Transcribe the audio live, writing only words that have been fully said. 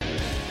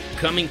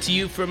coming to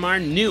you from our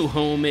new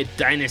home at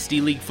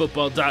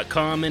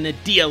dynastyleaguefootball.com and a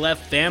DLF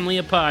family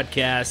of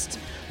podcasts.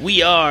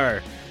 We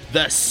are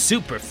the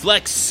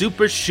Superflex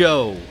Super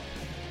Show.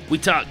 We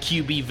talk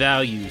QB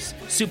values,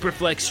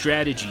 Superflex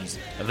strategies,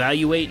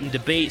 evaluate and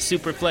debate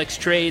Superflex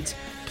trades,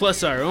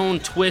 plus our own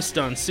twist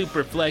on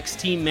Superflex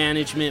team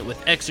management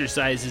with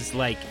exercises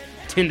like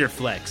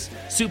Tinderflex,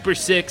 Super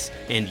 6,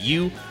 and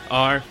You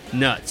Are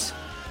Nuts.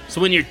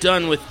 So when you're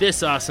done with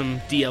this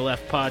awesome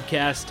DLF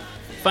podcast,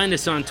 find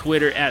us on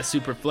Twitter at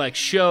Superflex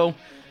Show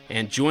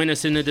and join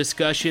us in a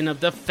discussion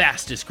of the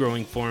fastest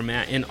growing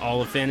format in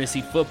all of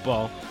fantasy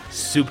football,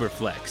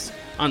 Superflex,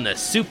 on the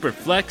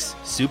Superflex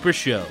Super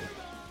Show.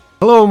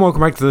 Hello and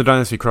welcome back to the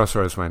Dynasty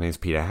Crossroads. My name is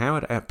Peter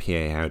Howard at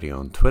PA Howdy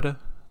on Twitter.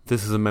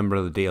 This is a member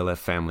of the DLF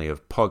family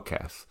of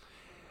podcasts.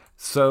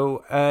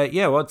 So,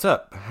 what's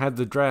up? How'd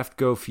the draft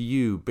go for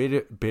you?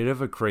 Bit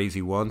of a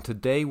crazy one.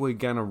 Today we're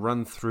going to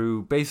run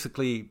through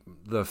basically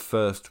the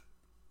first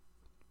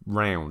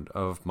round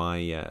of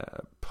my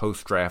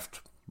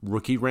post-draft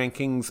rookie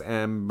rankings,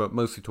 but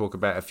mostly talk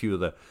about a few of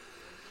the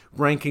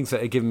rankings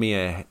that are giving me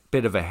a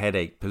bit of a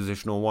headache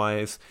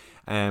positional-wise.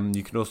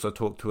 You can also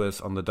talk to us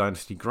on the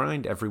Dynasty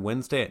Grind every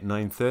Wednesday at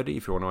 9:30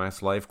 if you want to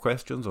ask live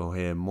questions or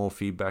hear more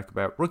feedback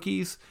about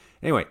rookies.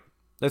 Anyway,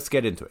 let's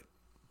get into it.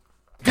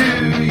 Do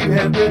you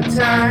have the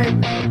time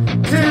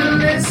to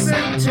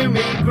listen to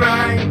me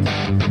grind?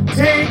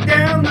 Take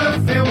down the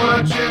film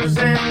watchers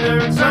and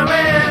nerds all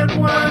at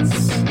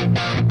once.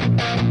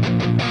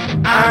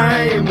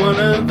 I am one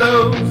of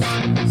those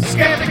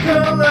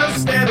skeptical of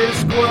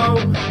status quo.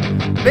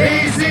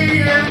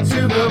 Lazy and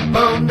to the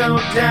bone, no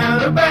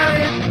doubt about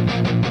it.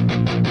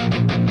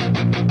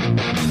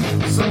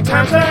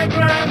 Sometimes I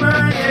grind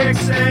my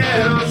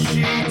Excel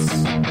sheets.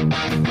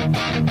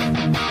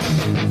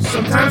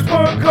 Sometimes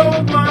pour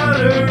cold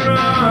water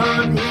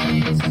on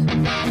heat.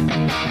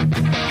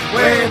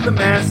 When the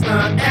math's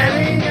not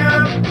adding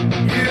up,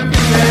 you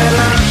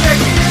better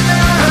check it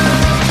out.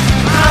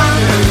 I'm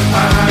just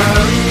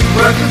piling.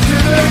 Welcome to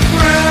the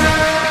ground.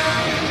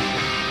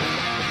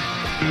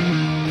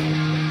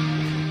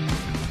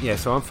 Yeah,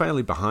 so I'm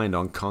fairly behind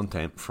on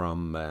content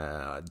from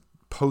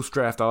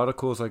post-draft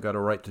articles I got to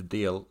write to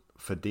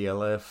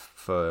DLF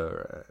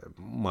for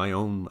my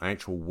own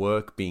actual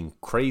work being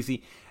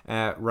crazy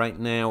right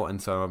now,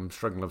 and so I'm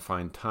struggling to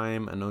find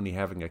time and only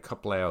having a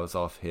couple hours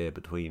off here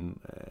between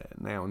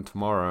now and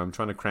tomorrow. I'm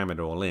trying to cram it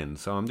all in,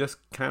 so I'm just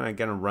kind of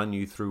going to run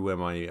you through where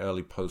my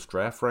early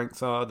post-draft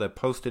ranks are. They're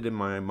posted in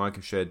my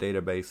MicroShare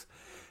database,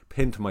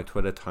 pinned to my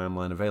Twitter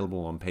timeline,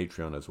 available on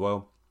Patreon as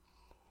well,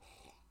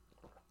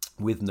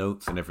 with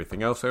notes and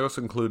everything else. I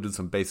also included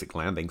some basic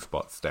landing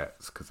spot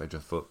stats because I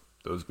just thought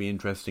those would be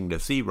interesting to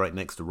see right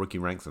next to rookie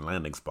ranks and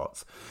landing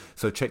spots.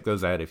 So check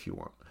those out if you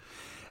want.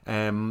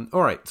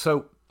 Alright,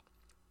 so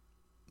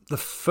the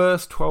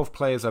first 12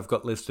 players I've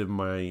got listed in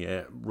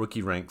my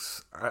rookie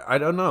ranks, I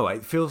don't know.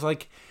 It feels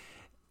like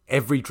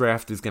every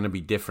draft is going to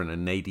be different,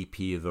 and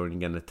ADP is only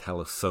going to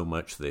tell us so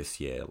much this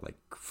year. Like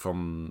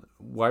from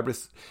the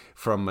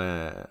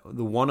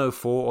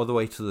 104 all the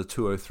way to the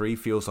 203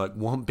 feels like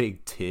one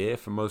big tier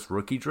for most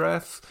rookie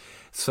drafts.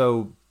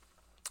 So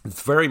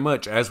it's very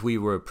much as we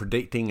were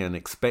predicting and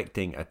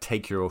expecting a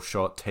take your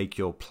shot, take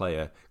your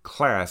player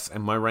class,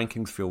 and my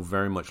rankings feel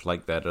very much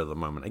like that at the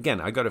moment. Again,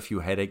 I got a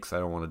few headaches I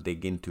don't want to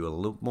dig into a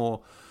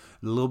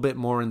little bit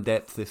more in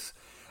depth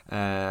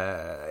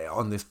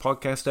on this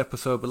podcast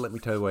episode, but let me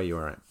tell you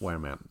where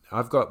I'm at.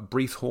 I've got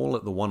Breece Hall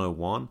at the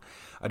 101.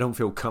 I don't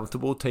feel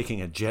comfortable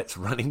taking a Jets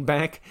running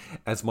back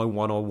as my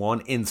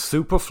 101 in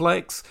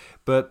Superflex,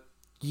 but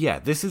yeah,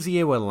 this is a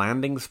year where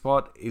landing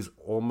spot is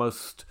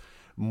almost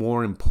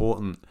more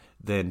important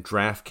than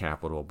draft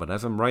capital. But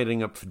as I'm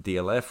writing up for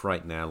DLF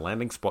right now,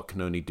 landing spot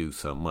can only do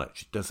so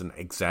much. It doesn't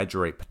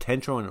exaggerate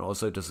potential, and it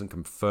also doesn't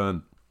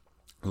confirm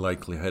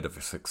likelihood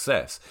of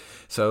success.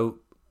 So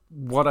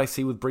what I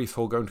see with Breece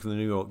Hall going to the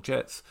New York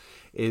Jets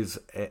is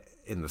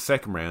in the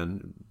second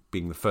round,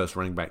 being the first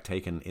running back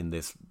taken in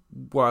this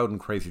wild and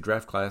crazy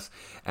draft class,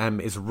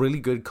 is a really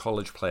good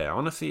college player.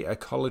 Honestly, a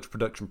college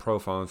production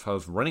profile as far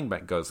as running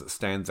back goes that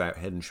stands out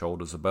head and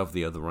shoulders above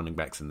the other running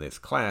backs in this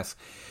class.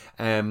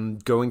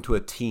 Going to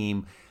a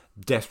team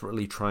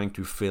desperately trying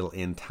to fill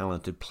in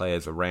talented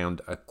players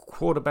around a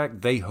quarterback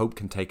they hope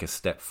can take a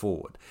step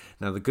forward.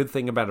 Now, the good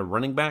thing about a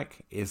running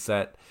back is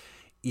that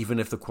even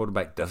if the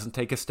quarterback doesn't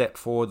take a step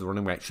forward, the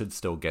running back should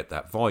still get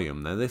that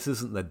volume. Now, this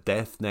isn't the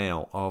death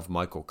knell of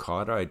Michael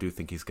Carter. I do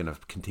think he's going to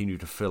continue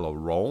to fill a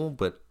role,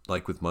 but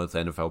like with most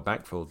NFL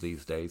backfields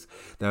these days,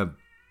 now,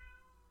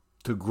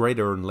 to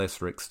greater and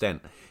lesser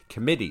extent,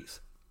 committees.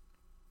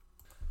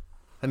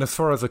 And as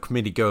far as the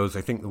committee goes,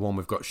 I think the one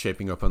we've got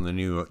shaping up on the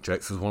New York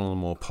Jets is one of the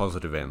more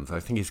positive ends. I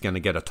think he's going to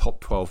get a top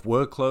 12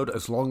 workload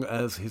as long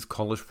as his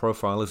college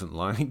profile isn't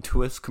lying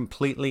to us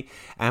completely.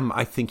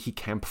 I think he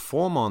can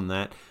perform on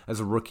that as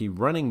a rookie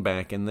running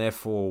back, and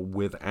therefore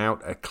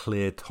without a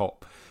clear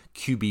top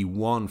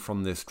QB1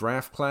 from this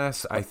draft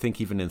class. I think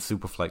even in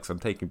Superflex, I'm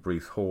taking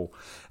Breece Hall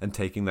and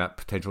taking that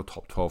potential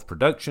top 12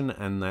 production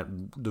and that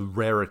the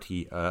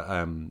rarity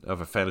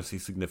of a fantasy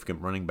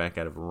significant running back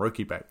out of a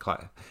rookie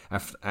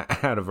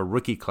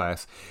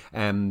class,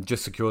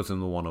 just secures in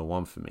the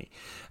 101 for me.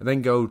 And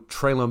then go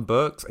Treylon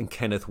Burks and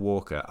Kenneth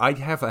Walker. I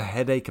have a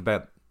headache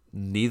about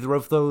neither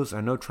of those.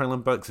 I know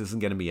Treylon Burks isn't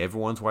going to be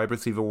everyone's wide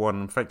receiver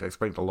 1. In fact, I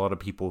expect a lot of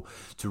people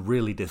to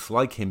really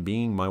dislike him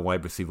being my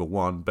wide receiver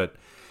 1, but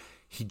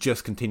he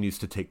just continues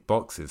to tick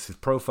boxes. His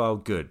profile,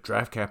 good.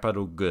 Draft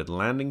capital, good.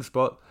 Landing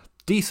spot,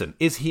 decent.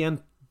 Is he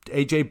an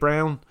A.J.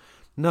 Brown?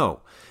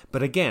 No.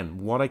 But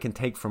again, what I can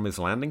take from his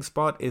landing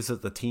spot is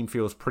that the team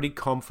feels pretty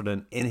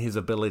confident in his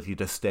ability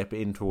to step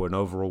into an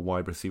overall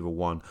wide receiver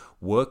 1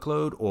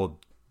 workload or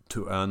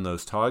to earn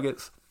those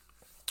targets,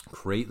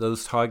 create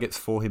those targets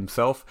for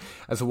himself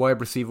as a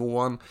wide receiver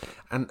 1.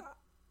 And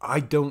I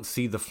don't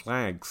see the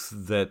flags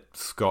that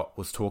Scott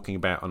was talking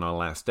about on our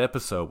last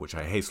episode, which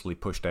I hastily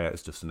pushed out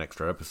as just an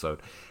extra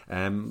episode,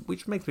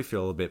 which makes me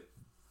feel a bit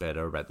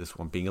better about this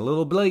one being a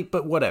little late,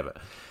 but whatever.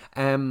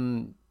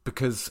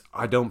 Because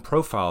I don't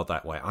profile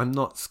that way. I'm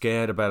not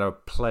scared about a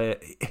player.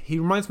 He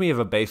reminds me of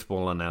a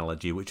baseball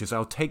analogy, which is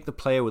I'll take the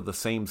player with the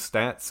same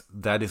stats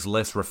that is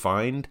less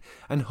refined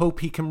and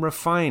hope he can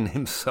refine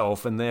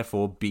himself and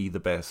therefore be the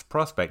best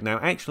prospect. Now,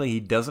 actually, he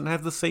doesn't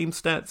have the same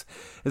stats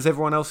as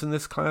everyone else in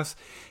this class.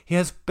 He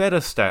has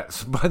better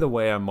stats by the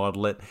way I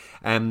model it,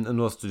 and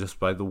also just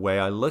by the way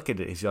I look at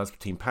it. His yards per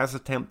team pass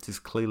attempt is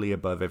clearly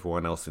above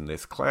everyone else in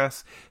this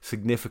class,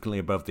 significantly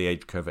above the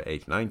age curve at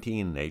age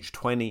 19 and age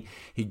 20.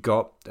 He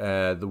got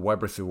the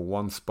wide receiver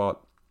 1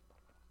 spot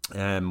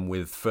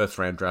with first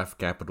round draft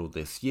capital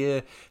this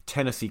year.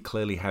 Tennessee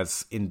clearly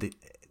has the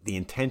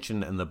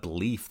intention and the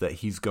belief that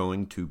he's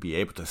going to be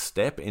able to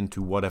step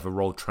into whatever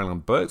role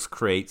Treylon Burks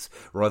creates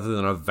rather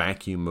than a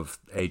vacuum of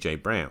A.J.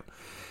 Brown.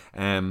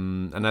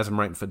 And as I'm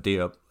writing for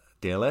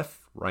DLF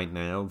right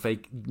now,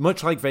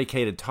 much like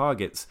vacated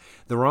targets,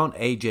 there aren't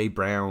A.J.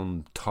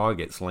 Brown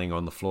targets laying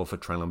on the floor for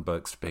Treylon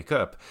Burks to pick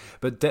up.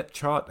 But depth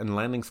chart and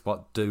landing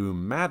spot do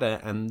matter,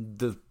 and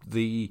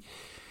the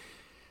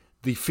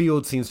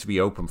field seems to be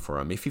open for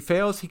him. If he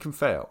fails, he can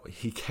fail.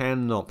 He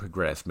cannot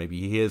progress.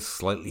 Maybe he is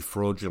slightly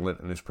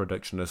fraudulent in his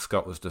production, as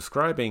Scott was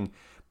describing,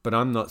 but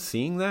I'm not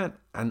seeing that,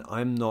 and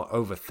I'm not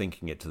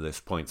overthinking it to this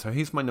point. So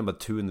he's my number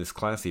 2 in this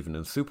class, even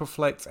in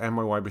Superflex, and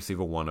my wide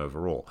receiver 1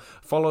 overall.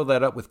 Follow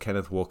that up with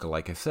Kenneth Walker,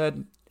 like I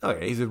said.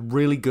 Okay, he's a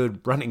really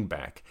good running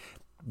back.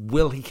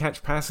 Will he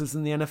catch passes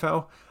in the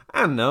NFL?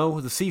 I don't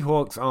know. The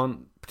Seahawks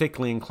aren't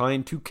particularly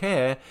inclined to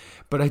care,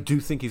 but I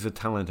do think he's a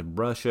talented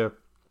rusher.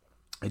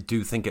 I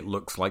do think it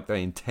looks like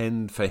they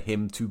intend for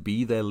him to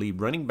be their lead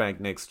running back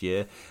next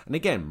year. And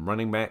again,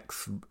 running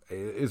backs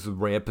is a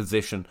rare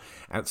position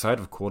outside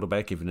of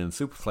quarterback, even in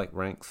Superflex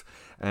ranks,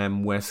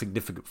 where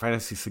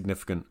fantasy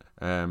significant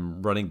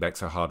running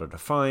backs are harder to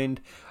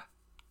find.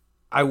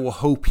 I will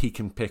hope he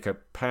can pick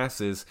up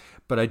passes,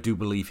 but I do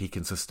believe he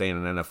can sustain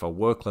an NFL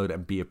workload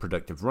and be a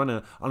productive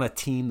runner on a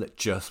team that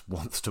just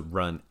wants to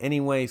run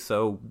anyway.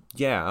 So,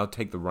 yeah, I'll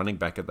take the running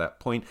back at that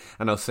point,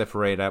 and I'll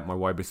separate out my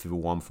wide receiver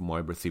 1 from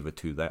wide receiver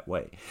 2 that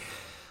way.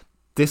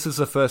 This is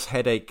the first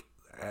headache,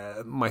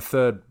 my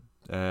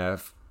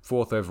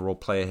fourth overall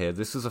player here.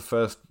 This is the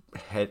first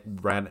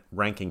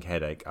ranking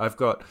headache. I've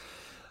got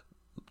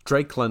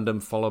Drake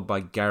London followed by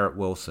Garrett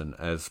Wilson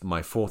as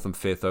my 4th and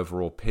 5th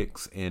overall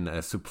picks in a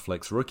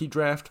Superflex rookie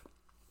draft.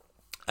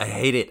 I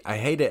hate it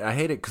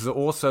because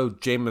also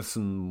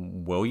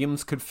Jameson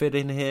Williams could fit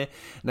in here.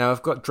 Now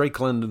I've got Drake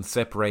London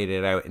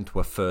separated out into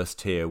a first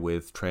tier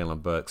with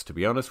Treylon Burks, to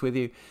be honest with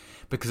you,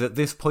 because at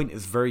this point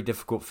it's very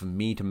difficult for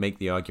me to make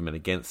the argument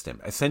against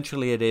him.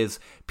 Essentially it is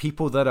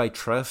people that I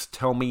trust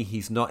tell me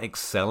he's not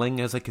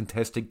excelling as a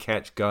contested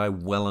catch guy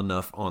well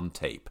enough on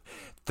tape.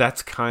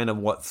 That's kind of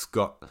what's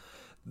got...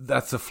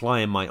 That's a fly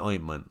in my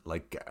ointment.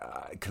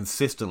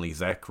 Consistently,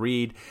 Zach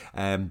Reed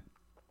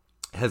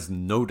has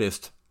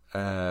noticed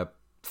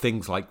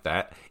things like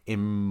that in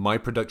my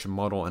production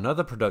model and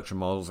other production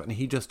models, and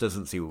he just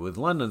doesn't see it with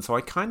London. So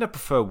I kind of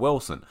prefer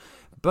Wilson.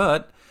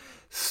 But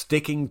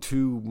sticking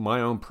to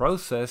my own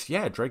process,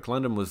 yeah, Drake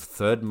London was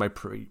 3rd in my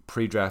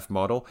pre-draft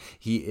model.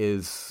 He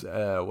is,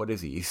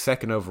 He's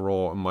 2nd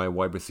overall in my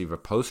wide receiver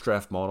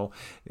post-draft model.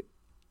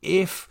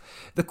 If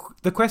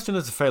the question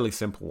is a fairly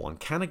simple one,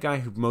 can a guy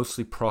who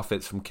mostly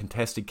profits from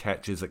contested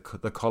catches at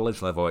the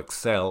college level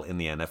excel in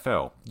the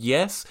NFL?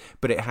 Yes,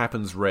 but it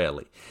happens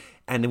rarely.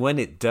 And when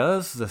it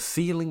does, the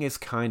ceiling is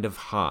kind of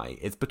high.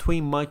 It's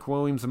between Mike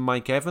Williams and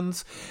Mike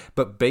Evans,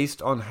 but based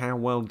on how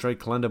well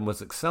Drake London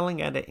was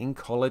excelling at it in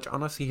college,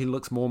 honestly, he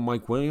looks more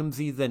Mike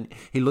Williamsy than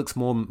he looks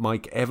more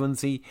Mike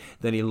Evansy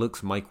than he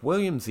looks Mike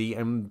Williamsy.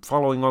 And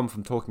following on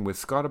from talking with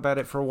Scott about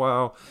it for a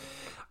while,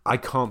 I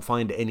can't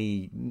find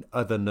any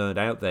other nerd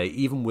out there,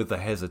 even with the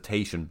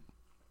hesitation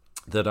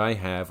that I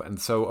have. And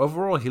so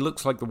overall, he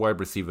looks like the wide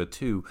receiver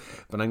too.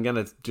 But I'm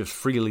going to just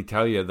freely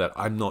tell you that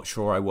I'm not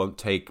sure I won't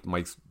take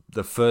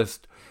the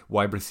first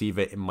wide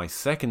receiver in my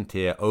 2nd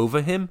tier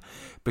over him,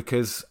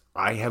 because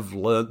I have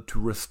learned to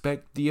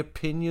respect the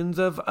opinions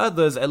of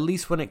others, at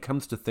least when it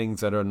comes to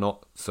things that are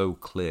not so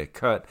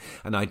clear-cut,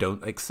 and I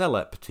don't excel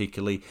at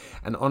particularly.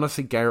 And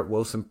honestly, Garrett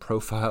Wilson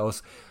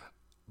profiles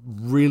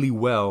really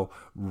well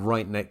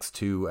right next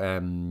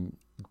to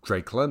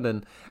Drake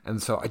London,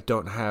 and so I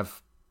don't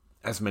have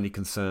as many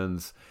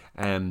concerns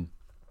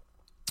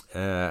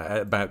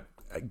about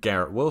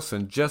Garrett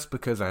Wilson, just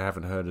because I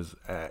haven't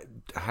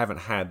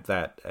had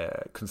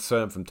that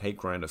concern from tape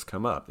grinders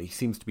come up. He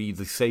seems to be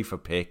the safer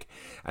pick,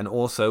 and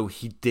also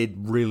he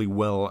did really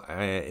well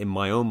in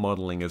my own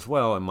modeling as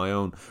well, and my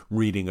own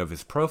reading of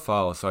his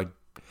profile. So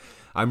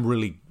I'm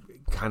really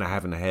kind of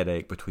having a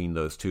headache between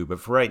those two.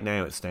 But for right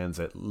now, it stands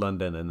at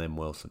London and then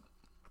Wilson.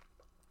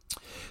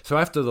 So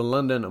after the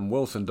London and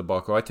Wilson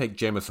debacle, I take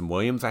Jameson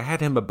Williams. I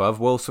had him above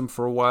Wilson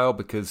for a while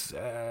because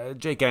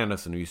Jake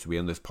Anderson, who used to be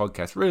on this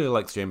podcast, really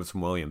likes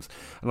Jameson Williams,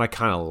 and I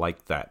kind of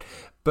like that.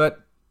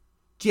 But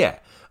yeah,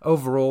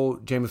 overall,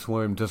 Jameson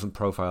Williams doesn't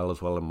profile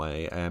as well in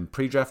my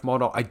pre-draft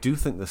model. I do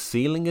think the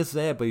ceiling is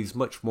there, but he's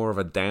much more of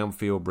a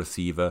downfield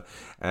receiver.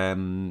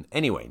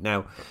 Anyway,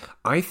 now,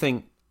 I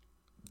think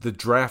the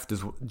draft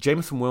is...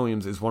 Jameson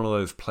Williams is one of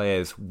those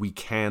players we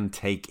can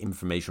take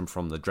information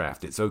from the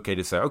draft. It's okay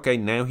to say, okay,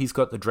 now he's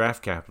got the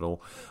draft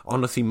capital.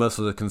 Honestly, most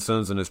of the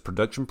concerns in his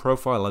production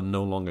profile are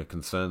no longer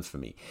concerns for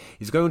me.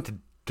 He's going to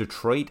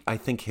Detroit. I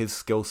think his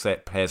skill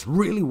set pairs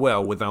really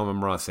well with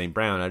Amon-Ra St.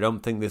 Brown. I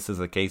don't think this is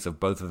a case of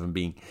both of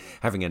them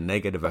having a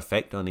negative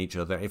effect on each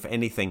other. If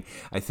anything,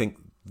 I think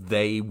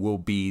they will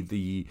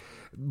be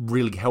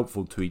really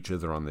helpful to each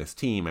other on this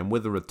team. And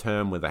with a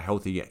return with a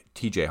healthy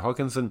TJ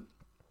Hawkinson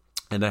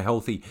and a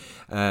healthy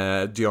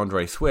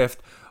DeAndre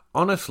Swift,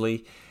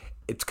 honestly,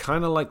 it's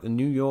kind of like the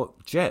New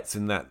York Jets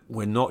in that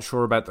we're not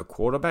sure about the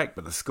quarterback,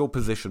 but the skill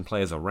position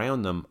players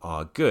around them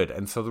are good.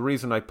 And so the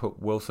reason I put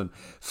Wilson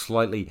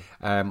slightly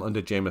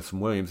under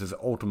Jameson Williams is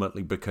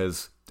ultimately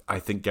because I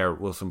think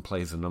Garrett Wilson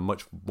plays in a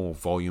much more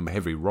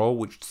volume-heavy role,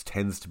 which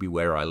tends to be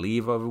where I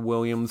leave over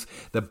Williams.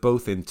 They're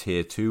both in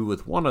Tier 2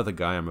 with one other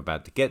guy I'm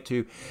about to get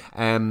to,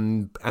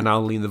 and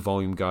I'll lean the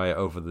volume guy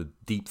over the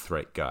deep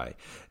threat guy.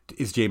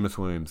 Is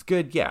Jameson Williams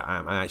good? Yeah,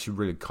 I'm actually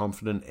really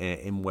confident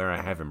in where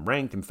I have him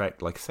ranked. In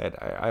fact, like I said,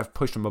 I've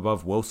pushed him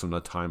above Wilson a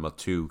time or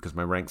two because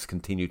my ranks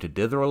continue to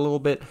dither a little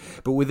bit.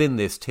 But within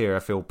this tier, I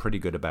feel pretty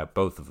good about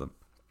both of them.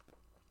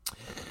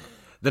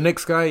 The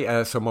next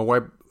guy, so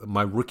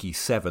my rookie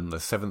 7, the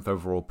 7th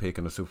overall pick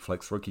in a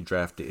Superflex rookie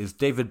draft, is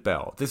David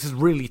Bell. This is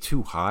really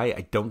too high.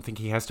 I don't think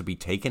he has to be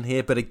taken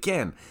here. But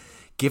again,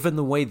 given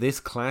the way this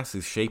class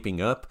is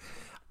shaping up,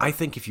 I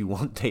think if you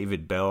want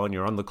David Bell and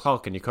you're on the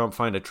clock and you can't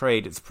find a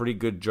trade, it's a pretty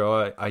good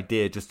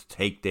idea just to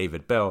take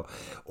David Bell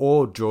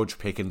or George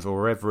Pickens or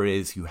wherever it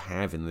is you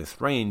have in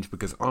this range,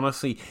 because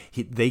honestly,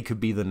 they could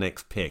be the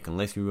next pick.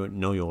 Unless you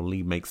know your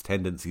league makes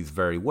tendencies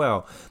very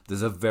well,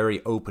 there's a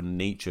very open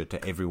nature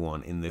to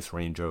everyone in this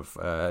range of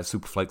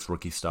Superflex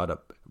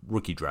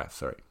rookie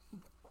draft.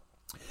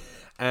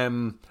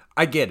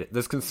 I get it.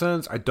 There's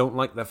concerns. I don't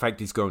like the fact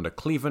he's going to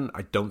Cleveland.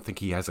 I don't think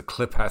he has a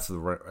clip as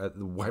the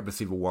wide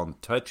receiver 1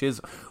 touches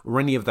or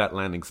any of that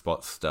landing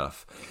spot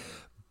stuff.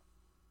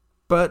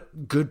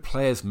 But good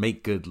players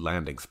make good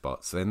landing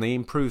spots and they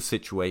improve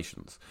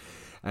situations.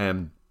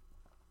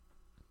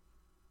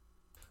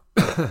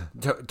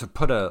 To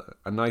put a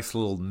nice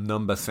little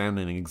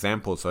number-sounding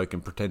example so I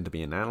can pretend to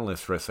be an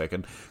analyst for a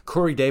second,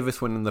 Corey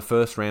Davis went in the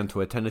first round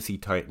to a Tennessee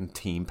Titan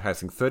team,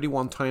 passing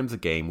 31 times a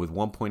game with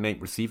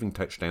 1.8 receiving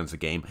touchdowns a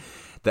game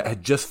that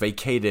had just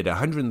vacated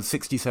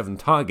 167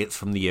 targets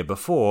from the year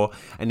before,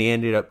 and he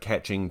ended up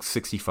catching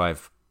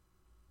 65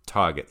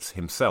 targets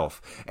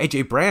himself.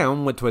 A.J.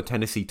 Brown went to a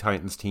Tennessee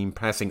Titans team,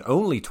 passing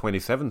only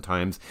 27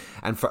 times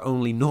and for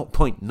only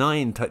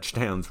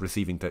 0.9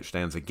 receiving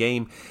touchdowns a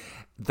game,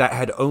 that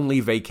had only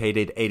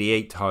vacated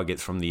 88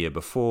 targets from the year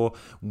before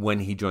when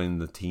he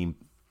joined the team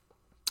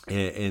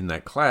in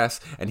that class,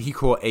 and he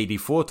caught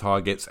 84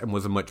 targets and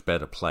was a much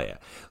better player.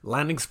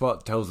 Landing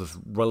spot tells us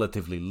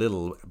relatively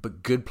little,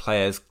 but good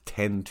players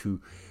tend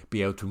to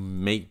be able to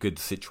make good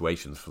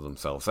situations for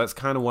themselves. That's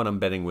kind of what I'm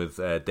betting with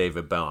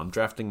David Bell.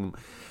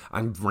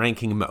 I'm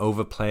ranking him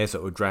over players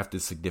that were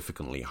drafted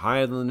significantly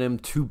higher than him,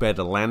 2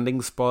 better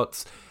landing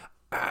spots.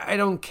 I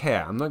don't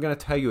care. I'm not going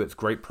to tell you it's a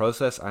great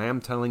process. I am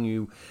telling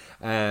you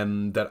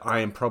that I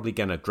am probably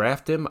going to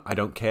draft him. I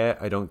don't care.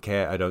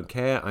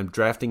 I'm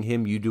drafting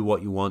him. You do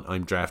what you want.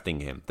 I'm drafting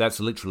him. That's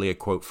literally a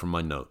quote from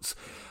my notes.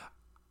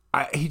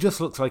 He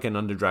just looks like an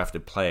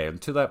underdrafted player. And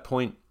to that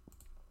point,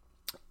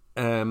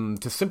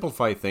 to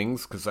simplify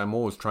things, because I'm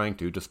always trying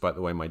to, despite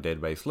the way my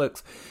database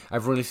looks,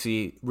 I've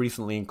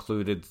recently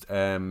included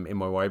in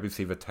my wide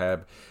receiver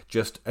tab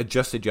just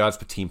adjusted yards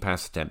per team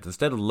pass attempt.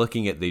 Instead of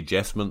looking at the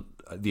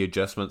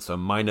adjustments are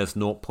minus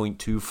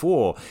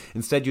 0.24.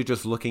 Instead, you're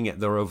just looking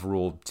at their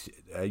overall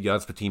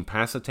yards per team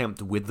pass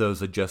attempt with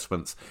those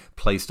adjustments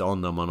placed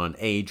on them on an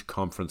age,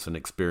 conference, and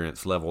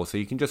experience level. So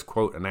you can just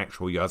quote an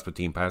actual yards per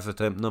team pass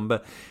attempt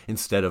number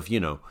instead of,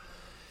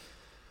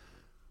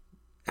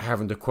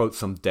 having to quote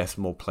some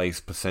decimal place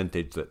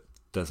percentage that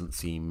doesn't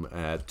seem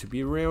to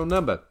be a real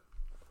number.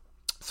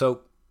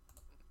 So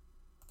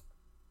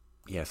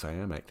Yes, I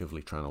am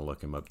actively trying to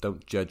look him up.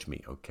 Don't judge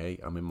me, okay?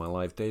 I'm in my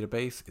live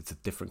database. It's a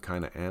different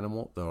kind of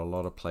animal. There are a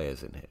lot of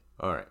players in here.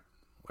 All right,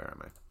 where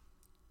am I?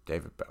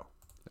 David Bell.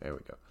 There we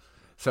go.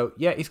 So,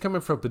 yeah, he's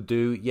coming from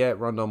Purdue. Yeah,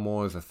 Rondell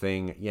Moore is a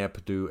thing. Yeah,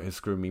 Purdue has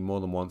screwed me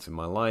more than once in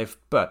my life.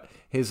 But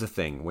here's the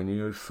thing. When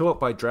you sort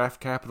by draft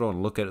capital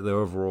and look at the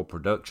overall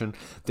production,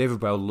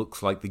 David Bell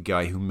looks like the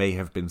guy who may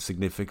have been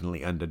significantly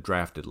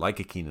underdrafted, like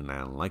a Keenan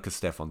Allen, like a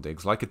Stephon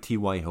Diggs, like a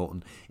T.Y.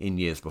 Hilton in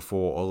years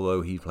before,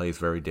 although he plays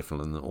very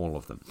different than all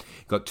of them.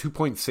 Got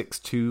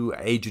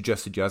 2.62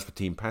 age-adjusted yards per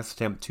team pass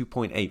attempt,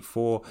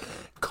 2.84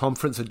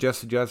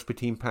 conference-adjusted yards per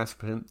team pass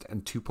attempt,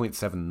 and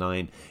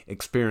 2.79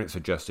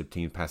 experience-adjusted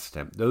team pass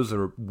attempt. Those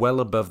are well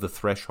above the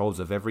thresholds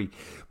of every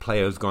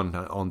player who's gone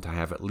on to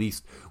have at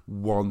least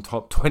one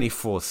top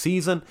 24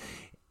 season.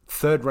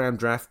 Third round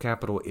draft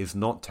capital is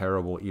not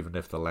terrible, even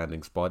if the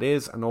landing spot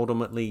is. And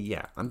ultimately,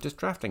 yeah, I'm just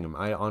drafting him.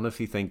 I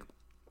honestly think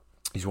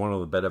he's one of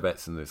the better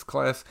bets in this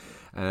class,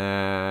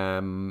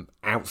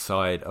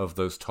 outside of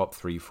those top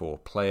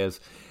 3-4 players.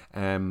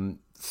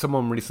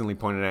 Someone recently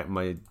pointed out in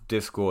my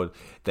Discord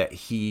that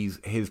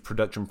his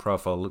production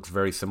profile looks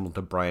very similar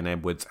to Brian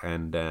Edwards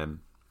and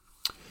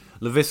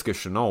Laviska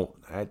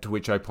Shenault, to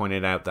which I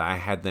pointed out that I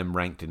had them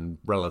ranked in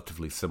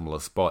relatively similar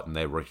spot in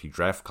their rookie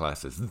draft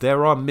classes.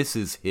 There are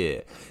misses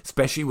here,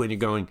 especially when you're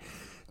going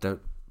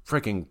to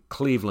freaking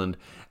Cleveland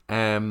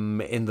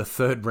in the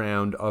third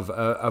round of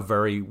a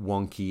very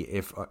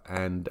wonky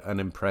and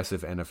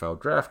unimpressive NFL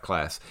draft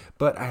class.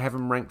 But I have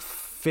them ranked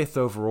 5th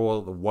overall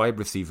at the wide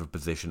receiver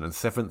position and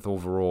 7th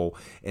overall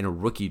in a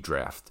rookie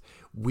draft.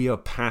 We are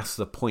past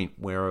the point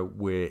where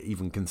we're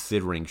even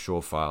considering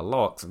surefire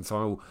locks, and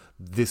so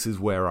this is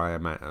where I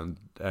am at on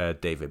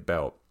David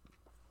Bell.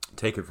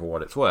 Take it for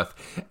what it's worth.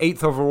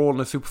 8th overall in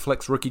a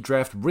Superflex rookie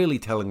draft, really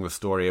telling the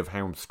story of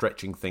how I'm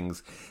stretching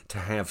things to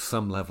have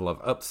some level of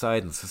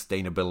upside and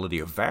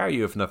sustainability of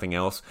value, if nothing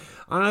else.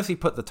 I honestly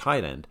put the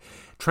tight end.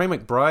 Trey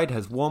McBride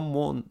has one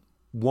more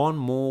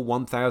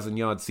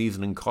 1,000-yard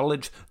season in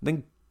college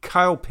than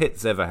Kyle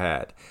Pitts ever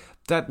had.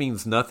 That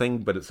means nothing,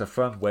 but it's a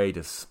fun way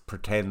to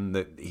pretend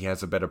that he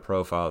has a better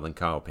profile than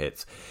Kyle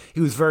Pitts.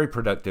 He was very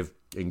productive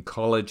in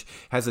college,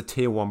 has a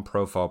Tier 1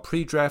 profile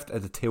pre-draft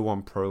and a Tier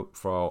 1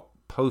 profile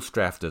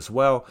post-draft as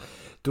well.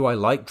 Do I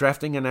like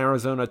drafting an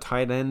Arizona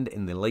tight end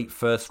in the late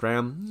first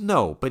round?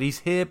 No, but he's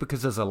here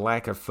because there's a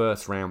lack of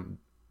first-round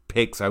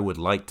picks I would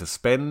like to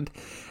spend.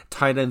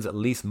 Tight ends at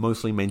least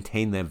mostly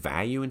maintain their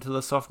value into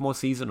the sophomore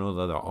season,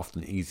 although they're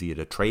often easier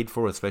to trade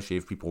for, especially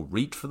if people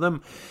reach for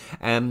them.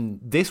 And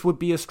this would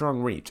be a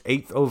strong reach.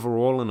 8th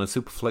overall in a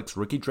Superflex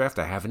rookie draft.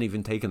 I haven't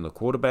even taken the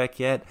quarterback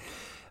yet,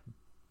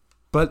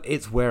 but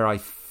it's where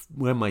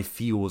my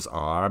feels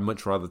are. I'd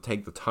much rather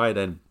take the tight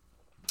end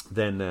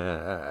than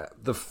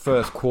the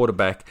first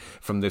quarterback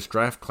from this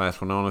draft class,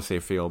 when honestly I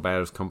feel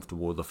about as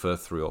comfortable with the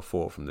first 3 or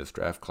 4 from this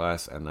draft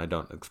class, and I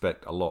don't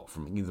expect a lot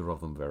from either of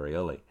them very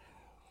early.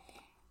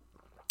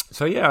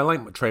 So yeah, I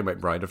like Trey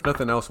McBride. If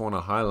nothing else, I want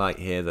to highlight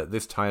here that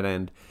this tight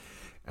end,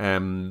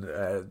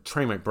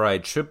 Trey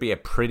McBride, should be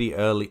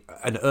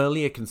an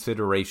earlier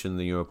consideration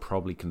than you're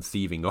probably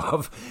conceiving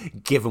of,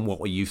 given what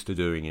we're used to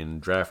doing in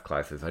draft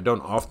classes. I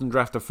don't often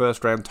draft a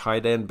first-round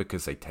tight end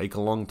because they take a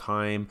long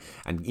time,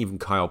 and even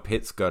Kyle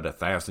Pitts got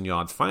 1,000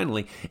 yards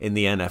finally in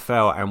the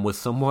NFL and was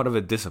somewhat of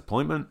a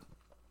disappointment.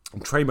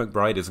 Trey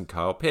McBride isn't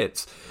Kyle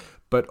Pitts,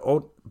 but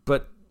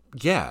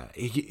yeah,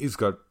 he's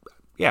got.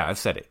 Yeah, I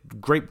said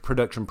it. Great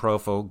production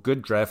profile,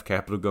 good draft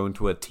capital going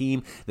to a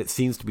team that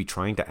seems to be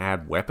trying to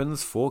add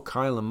weapons for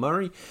Kyler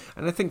Murray,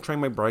 and I think Trey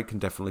McBride can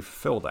definitely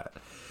fulfill that.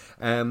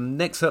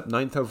 Next up,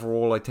 9th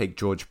overall, I take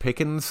George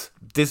Pickens.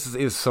 This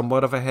is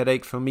somewhat of a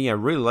headache for me. I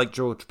really like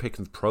George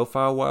Pickens'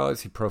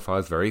 profile-wise. He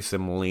profiles very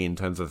similarly in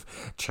terms of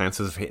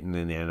chances of hitting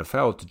in the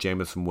NFL to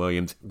Jameson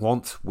Williams,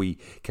 once we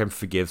can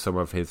forgive some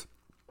of his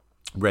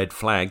red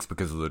flags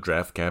because of the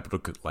draft capital,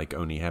 like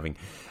only having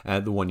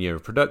the 1 year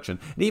of production,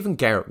 and even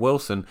Garrett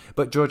Wilson.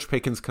 But George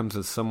Pickens comes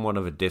as somewhat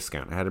of a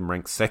discount. I had him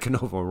ranked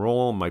 2nd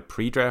overall in my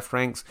pre-draft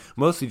ranks,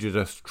 mostly to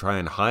just try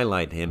and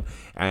highlight him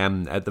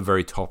at the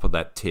very top of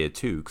that tier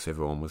 2, because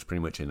everyone was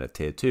pretty much in a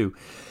tier 2.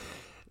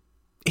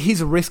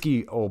 He's a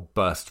risky or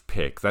bust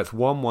pick. That's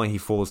one why he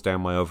falls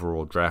down my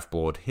overall draft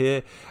board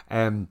here.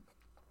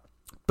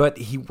 But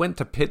he went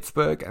to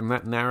Pittsburgh, and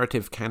that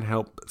narrative can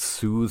help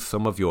soothe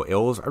some of your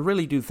ills. I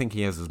really do think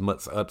he has as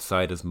much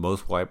upside as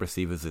most wide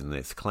receivers in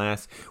this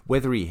class.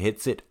 Whether he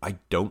hits it, I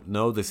don't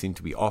know. There seem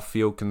to be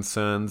off-field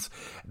concerns.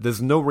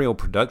 There's no real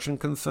production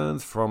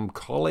concerns from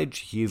college.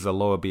 He's a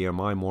lower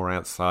BMI, more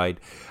outside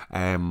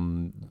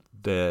on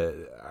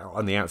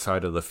the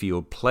outside of the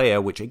field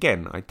player, which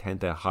again I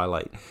tend to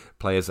highlight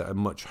players that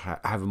are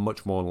have a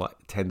much more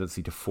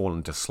tendency to fall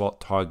into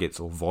slot targets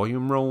or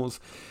volume roles,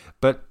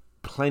 but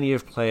plenty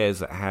of players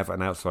that have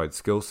an outside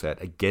skill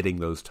set are getting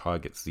those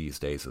targets these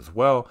days as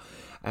well.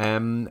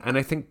 And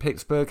I think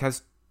Pittsburgh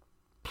has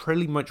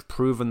pretty much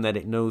proven that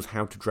it knows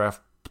how to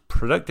draft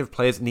productive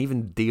players and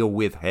even deal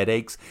with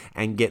headaches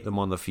and get them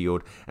on the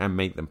field and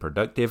make them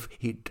productive.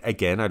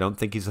 Again, I don't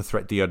think he's a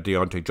threat to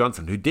Deontay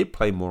Johnson, who did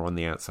play more on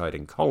the outside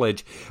in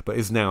college, but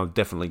is now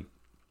definitely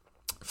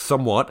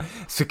somewhat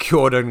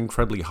secured an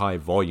incredibly high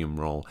volume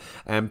role.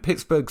 And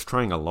Pittsburgh's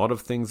trying a lot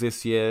of things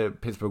this year.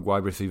 Pittsburgh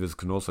wide receivers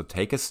can also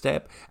take a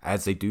step,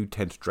 as they do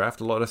tend to draft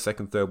a lot of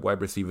second, third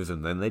wide receivers,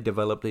 and then they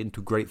develop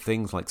into great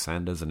things like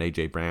Sanders and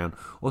A.J. Brown,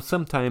 or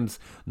sometimes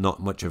not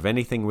much of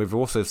anything. We've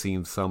also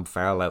seen some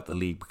foul out the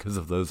league because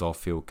of those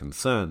off-field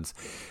concerns.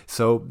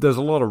 So there's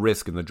a lot of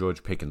risk in the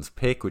George Pickens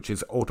pick, which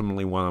is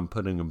ultimately why I'm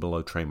putting him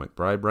below Trey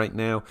McBride right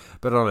now.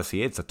 But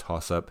honestly, it's a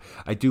toss-up.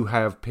 I do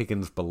have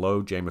Pickens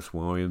below Jameis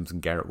Williams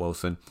and Garrett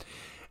Wilson.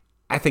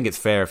 I think it's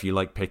fair if you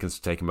like Pickens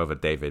to take him over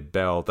David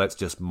Bell. That's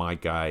just my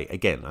guy.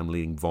 Again, I'm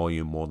leading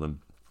volume more than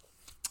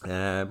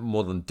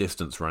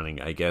distance running,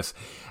 I guess.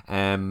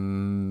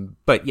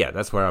 But yeah,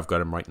 that's where I've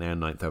got him right now,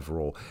 9th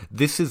overall.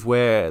 This is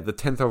where the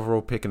 10th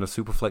overall pick in a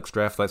Superflex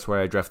draft, that's where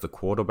I draft the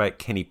quarterback,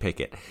 Kenny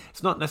Pickett.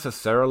 It's not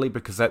necessarily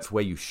because that's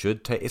where you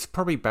should take. It's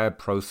probably bad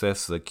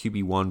process. The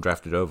QB1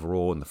 drafted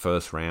overall in the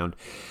first round,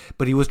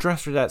 but he was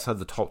drafted outside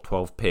the top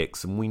 12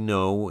 picks, and we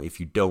know, if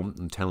you don't,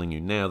 I'm telling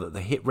you now, that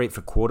the hit rate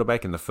for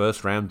quarterback in the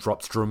first round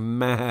drops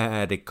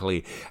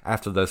dramatically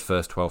after those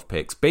first 12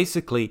 picks.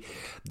 Basically,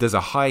 there's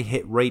a high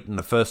hit rate in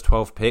the first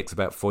 12 picks,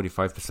 about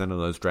 45% of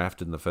those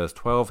drafted in the first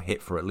 12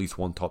 hit for at least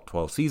one top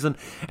 12 season,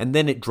 and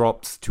then it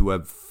drops to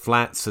a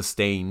flat,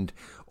 sustained,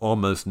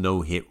 almost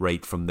no hit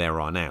rate from there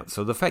on out.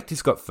 So the fact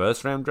he's got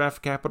first round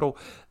draft capital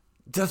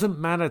doesn't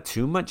matter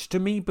too much to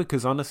me,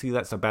 because honestly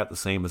that's about the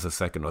same as a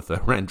second or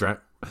third round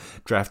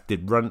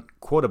drafted run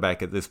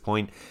quarterback at this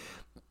point.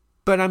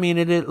 But I mean,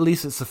 at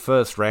least it's the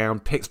first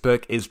round.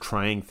 Pittsburgh is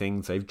trying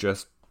things. They've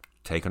just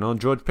taken on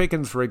George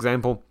Pickens, for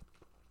example.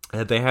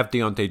 They have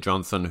Deontay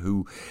Johnson,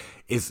 who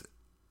is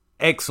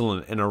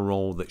excellent in a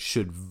role that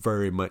should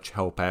very much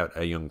help out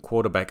a young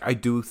quarterback. I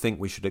do think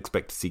we should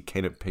expect to see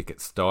Kenneth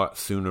Pickett start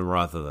sooner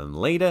rather than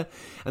later,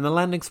 and the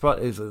landing spot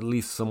is at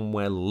least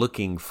somewhere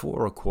looking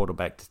for a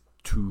quarterback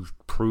to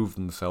prove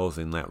themselves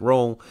in that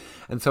role.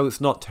 And so it's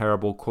not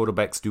terrible.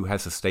 Quarterbacks do have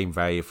sustained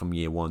value from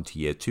year 1 to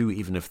year 2,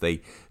 even if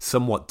they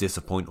somewhat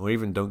disappoint or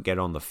even don't get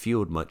on the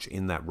field much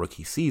in that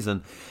rookie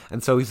season.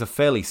 And so he's a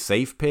fairly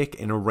safe pick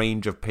in a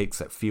range of picks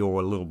that feel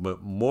a little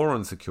bit more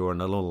unsecure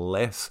and a little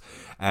less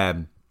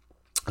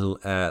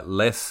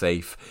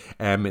safe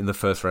in the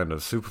first round of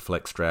the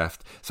Superflex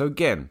draft. So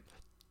again,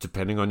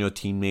 depending on your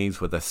team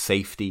needs, whether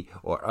safety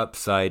or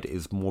upside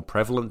is more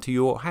prevalent to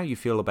you, or how you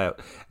feel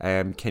about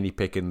Kenny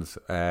Pickens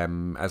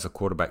as a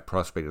quarterback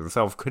prospect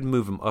himself, could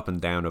move him up and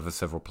down over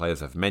several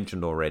players I've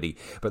mentioned already,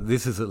 but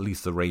this is at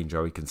least the range I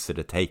would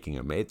consider taking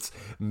him. It's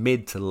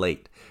mid to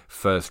late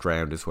first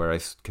round is where I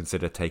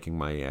consider taking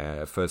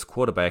my first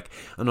quarterback,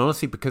 and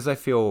honestly, because I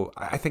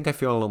think I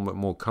feel a little bit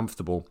more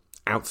comfortable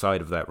outside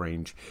of that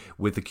range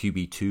with the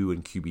QB2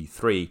 and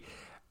QB3,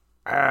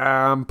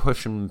 I'm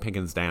pushing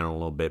Pickens down a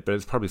little bit, but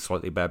it's probably a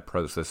slightly bad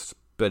process,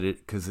 but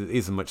because it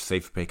is a much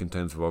safer pick in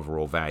terms of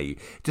overall value.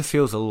 It just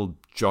feels a little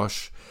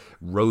Josh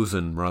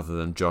Rosen rather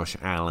than Josh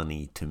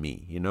Allen-y to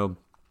me, you know?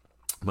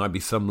 Might be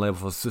some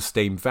level of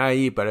sustained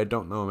value, but I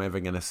don't know I'm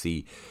ever going to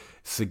see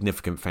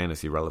significant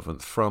fantasy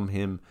relevance from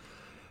him.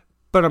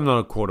 But I'm not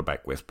a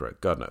quarterback whisperer,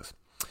 God knows.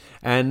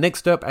 And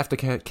next up, after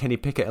Kenny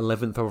Pickett,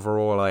 11th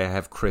overall, I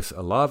have Chris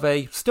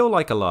Olave. Still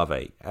like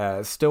Olave.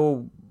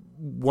 Still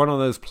one of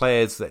those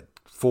players that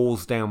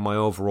falls down my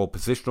overall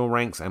positional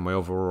ranks and my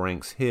overall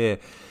ranks here.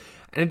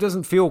 And it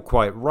doesn't feel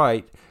quite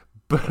right,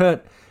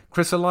 but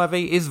Chris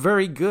Olave is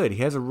very good.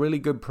 He has a really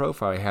good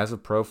profile. He has a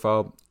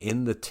profile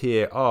in the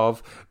tier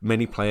of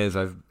many players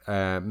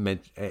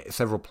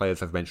several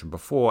players I've mentioned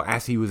before,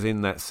 as he was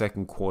in that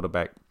second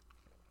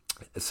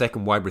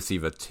wide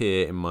receiver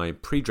tier in my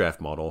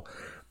pre-draft model.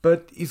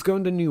 But he's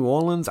going to New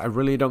Orleans. I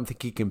really don't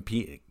think he can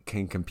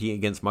compete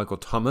against Michael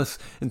Thomas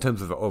in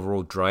terms of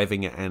overall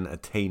driving and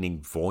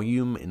attaining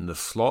volume in the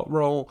slot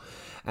role.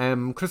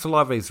 Chris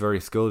Olave is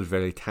very skilled,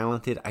 very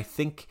talented. I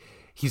think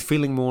he's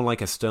feeling more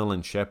like a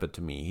Sterling Shepard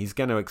to me. He's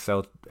going to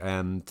excel to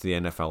the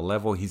NFL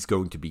level. He's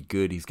going to be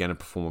good. He's going to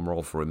perform a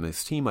role for him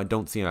this team. I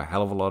don't see a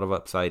hell of a lot of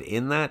upside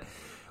in that.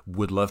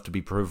 Would love to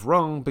be proved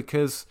wrong,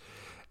 because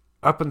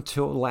up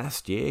until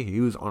last year,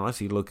 he was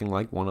honestly looking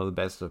like one of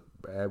the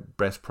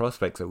best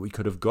prospects that we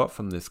could have got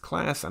from this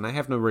class, and I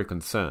have no real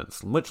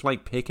concerns. Much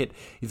like Pickett,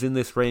 he's in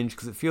this range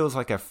because it feels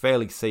like a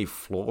fairly safe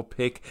floor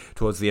pick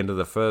towards the end of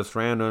the first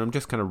round, and I'm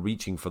just kind of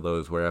reaching for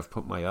those where I've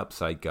put my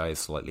upside guys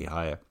slightly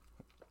higher.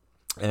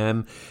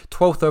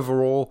 12th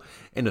overall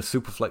in a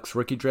Superflex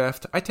rookie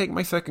draft, I take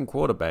my second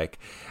quarterback.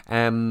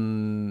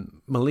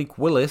 Malik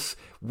Willis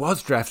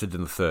was drafted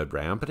in the third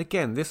round, but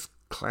again, this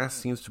class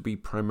seems to be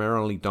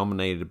primarily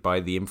dominated by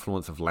the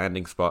influence of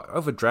landing spot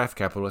over draft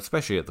capital,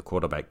 especially at the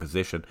quarterback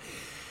position.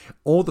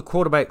 All the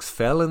quarterbacks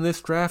fell in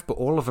this draft, but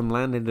all of them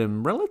landed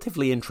in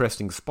relatively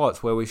interesting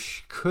spots where we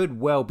could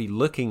well be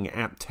looking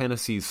at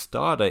Tennessee's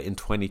starter in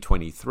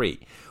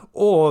 2023,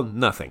 or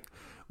nothing.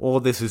 or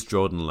this is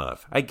Jordan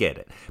Love. I get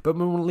it. But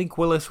Malik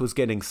Willis was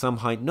getting some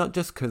hype, not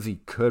just because he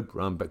could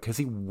run, but because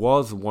he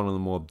was one of the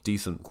more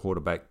decent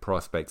quarterback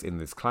prospects in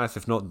this class,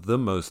 if not the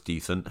most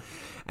decent.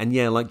 And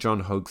yeah, like John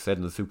Hogue said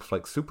in the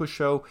Superflex Super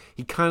Show,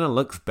 he kind of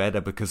looks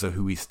better because of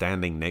who he's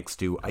standing next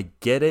to. I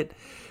get it.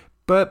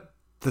 But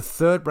the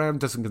third round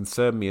doesn't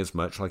concern me as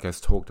much, like I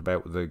talked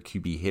about with the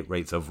QB hit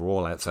rates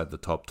overall outside the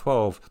top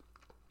 12,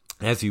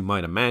 as you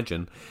might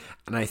imagine.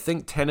 And I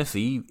think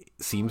Tennessee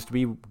seems to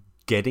be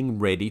getting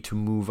ready to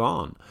move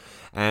on.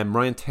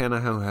 Ryan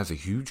Tannehill has a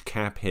huge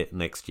cap hit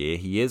next year.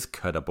 He is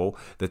cuttable.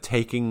 They're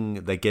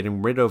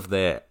getting rid of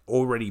their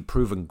already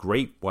proven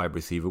great wide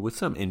receiver with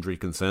some injury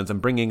concerns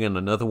and bringing in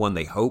another one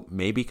they hope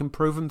maybe can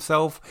prove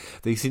himself.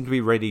 They seem to be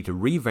ready to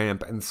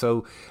revamp, and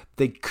so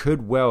they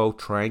could well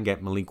try and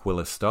get Malik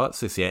Willis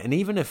starts this year. And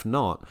even if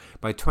not,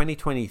 by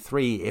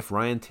 2023, if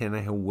Ryan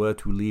Tannehill were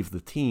to leave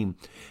the team,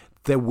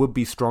 there would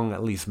be strong,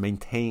 at least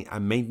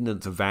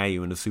maintenance of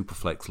value in a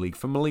Superflex league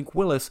for Malik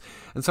Willis,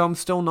 and so I'm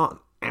still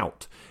not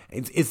out.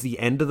 It's the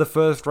end of the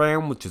first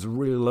round, which is a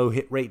really low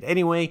hit rate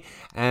anyway,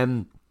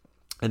 and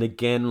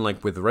again,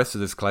 like with the rest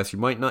of this class, you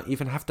might not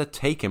even have to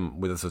take him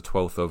with as a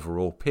 12th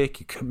overall pick.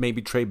 You could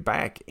maybe trade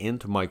back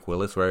into Mike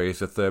Willis, where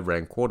he's a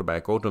third-round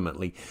quarterback,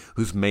 ultimately,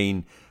 whose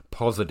main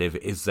positive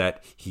is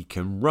that he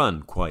can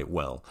run quite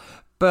well.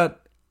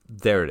 But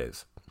there it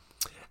is.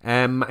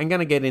 I'm going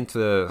to get into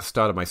the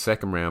start of my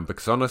second round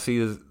because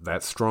honestly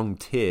that strong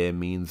tier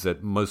means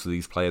that most of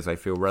these players I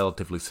feel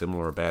relatively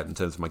similar about in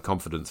terms of my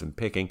confidence in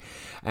picking.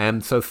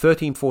 So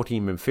 13,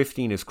 14, and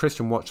 15 is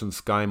Christian Watson,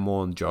 Sky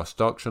Moore, and Josh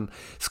Doctson.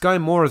 Sky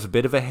Moore is a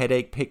bit of a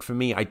headache pick for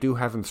me. I do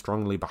have him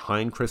strongly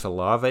behind Chris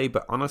Olave,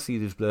 but honestly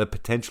the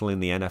potential in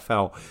the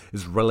NFL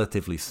is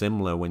relatively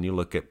similar when you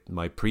look at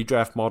my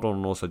pre-draft model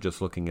and also just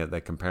looking at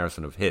their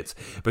comparison of hits.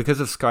 Because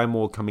of Sky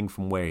Moore coming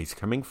from where he's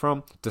coming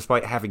from,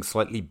 despite having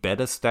slightly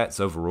better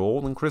stats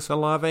overall than Chris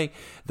Olave,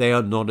 they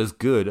are not as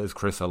good as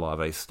Chris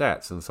Olave's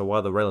stats. And so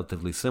while they're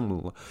relatively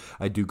similar,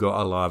 I do go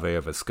Olave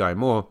over Sky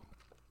Moore.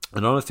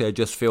 And honestly, I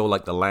just feel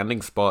like the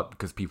landing spot,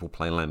 because people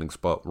play landing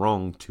spot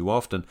wrong too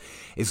often,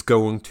 is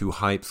going to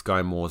hype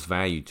Sky Moore's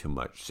value too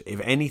much.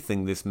 If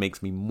anything, this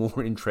makes me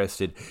more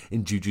interested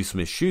in Juju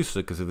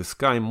Smith-Schuster, because if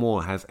Sky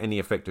Moore has any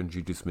effect on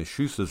Juju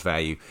Smith-Schuster's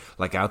value,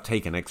 like I'll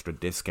take an extra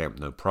discount,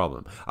 no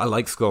problem. I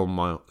like Sky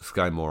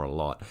Moore a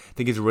lot. I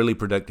think he's a really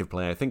productive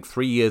player. I think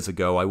 3 years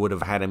ago, I would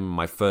have had him in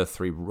my first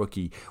 3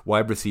 rookie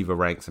wide receiver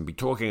ranks and be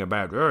talking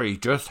about, he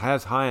just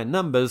has higher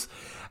numbers,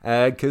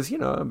 because,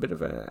 I'm a bit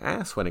of an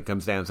ass when it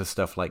comes down to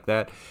stuff like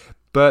that.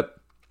 But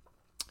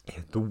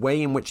the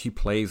way in which he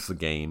plays the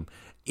game,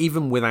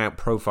 even without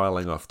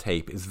profiling off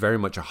tape, is very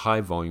much a high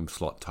volume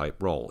slot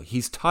type role.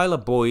 He's Tyler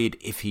Boyd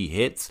if he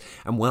hits,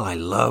 and while I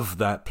love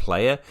that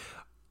player,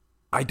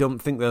 I don't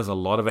think there's a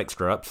lot of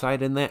extra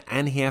upside in there,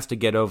 and he has to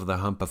get over the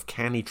hump of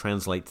can he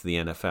translate to the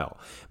NFL.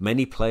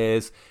 Many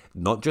players,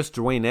 not just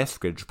Dwayne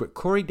Eskridge, but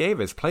Corey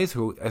Davis, players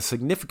who are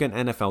significant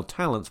NFL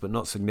talents but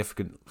not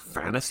significant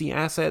fantasy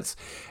assets,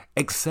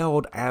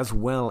 excelled as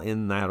well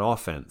in that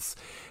offense.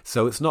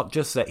 So it's not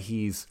just that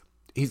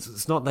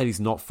it's not that he's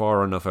not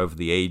far enough over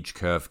the age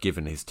curve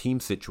given his team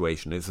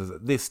situation. It's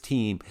that this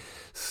team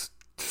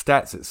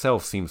stats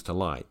itself seems to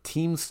lie.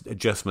 Team's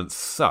adjustments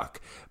suck,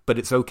 but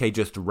it's okay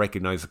just to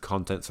recognize the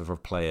contents of a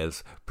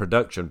player's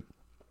production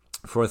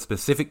for a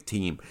specific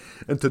team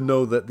and to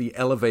know that the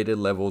elevated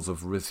levels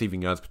of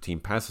receiving yards per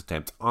team pass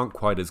attempts aren't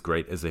quite as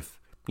great as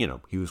if,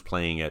 he was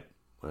playing at,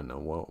 I don't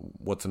know,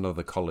 what's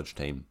another college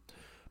team?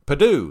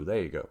 Purdue,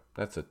 there you go.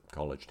 That's a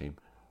college team.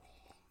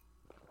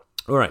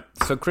 Alright,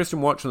 so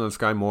Christian Watson and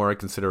Sky Moore I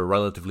consider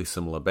relatively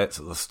similar bets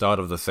at the start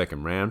of the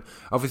second round.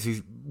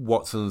 Obviously,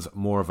 Watson's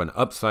more of an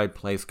upside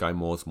play, Sky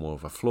Moore's more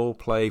of a floor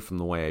play from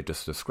the way I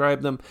just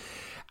described them.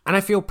 And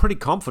I feel pretty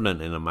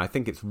confident in them. I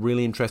think it's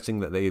really interesting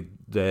that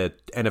the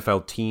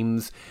NFL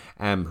teams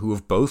who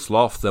have both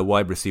lost their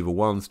wide receiver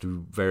ones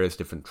to various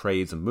different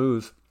trades and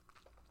moves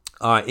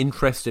are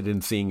interested in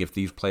seeing if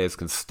these players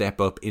can step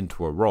up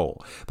into a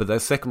role. But their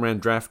second-round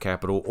draft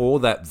capital or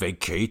that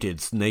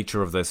vacated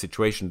nature of their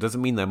situation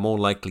doesn't mean they're more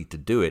likely to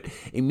do it.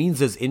 It means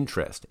there's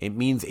interest. It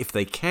means if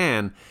they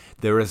can,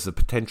 there is the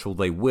potential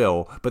they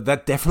will, but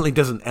that definitely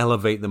doesn't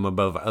elevate them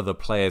above other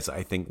players that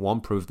I think,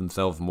 one, proved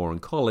themselves more in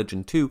college,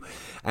 and two,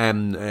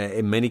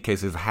 in many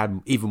cases, have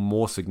had even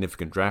more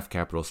significant draft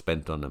capital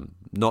spent on them.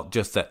 Not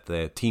just that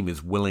their team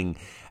is willing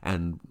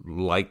and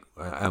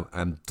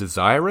and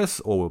desirous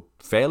or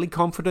fairly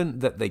confident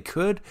that they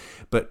could,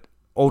 but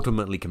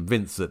ultimately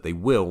convinced that they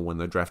will when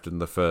they're drafted in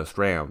the first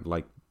round,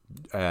 like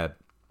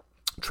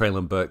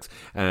Treylon Burks,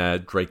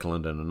 Drake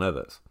London, and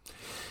others.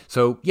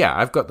 So, yeah,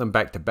 I've got them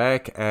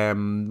back-to-back.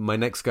 My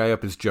next guy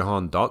up is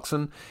Jahan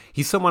Dotson.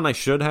 He's someone I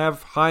should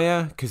have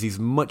higher because he's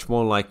much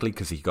more likely,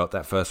 because he got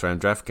that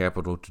first-round draft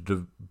capital,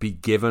 to be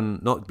given,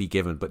 not be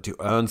given, but to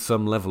earn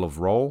some level of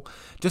role.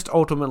 Just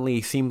ultimately,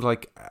 he seems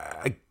like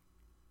a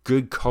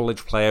good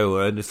college player who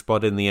earned a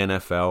spot in the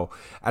NFL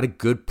at a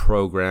good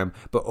program,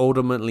 but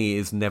ultimately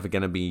is never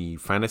going to be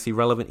fantasy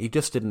relevant. He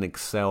just didn't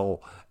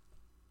excel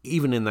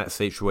even in that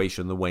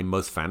situation the way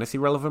most fantasy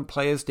relevant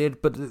players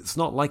did, but it's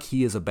not like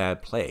he is a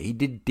bad player. He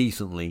did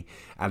decently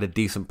at a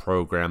decent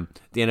program.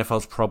 The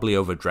NFL's probably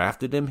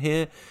overdrafted him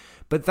here,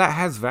 but that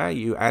has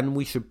value, and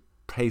we should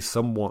pay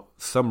some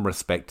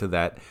respect to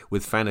that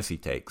with fantasy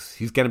takes.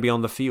 He's going to be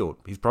on the field.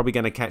 He's probably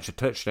going to catch a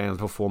touchdown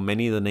before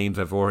many of the names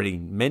I've already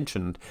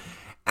mentioned,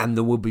 and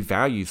there will be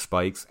value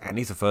spikes, and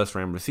he's a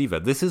first-round receiver.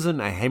 This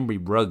isn't a Henry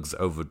Ruggs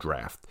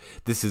overdraft.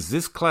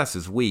 This class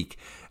is weak.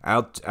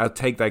 I'll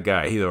take that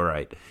guy, he's all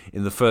right,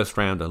 in the first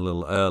round a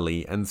little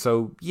early. And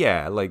so,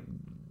 yeah, like,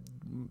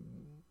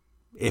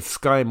 if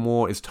Sky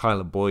Moore is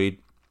Tyler Boyd,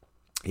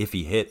 if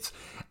he hits,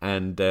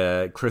 and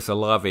Chris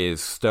Olave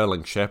is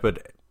Sterling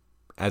Shepard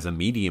as a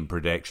medium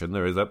projection,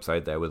 there is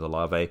upside there with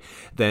Olave,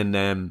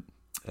 then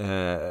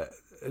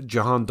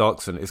Jahan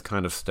Dotson is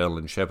kind of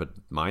Sterling Shepard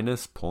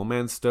minus poor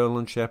man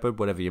Sterling Shepard,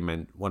 whatever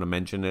you want to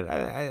mention it.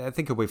 I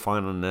think he'll be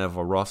fine on an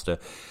NFL roster.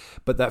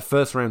 But that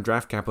first round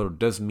draft capital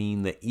does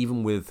mean that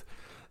even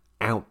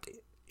without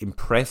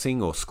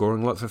impressing or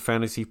scoring lots of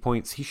fantasy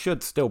points, he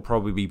should still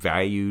probably be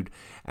valued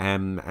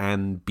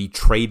and be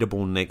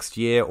tradable next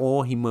year,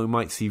 or he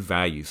might see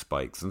value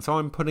spikes. And so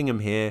I'm putting him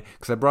here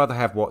because I'd rather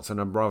have Watson,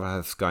 I'd rather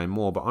have Sky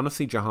Moore, but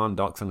honestly Jahan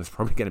Dotson is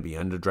probably going to be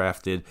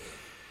underdrafted.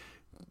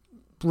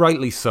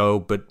 Rightly so,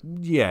 but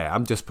yeah,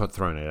 I'm just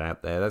throwing it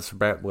out there. That's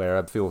about where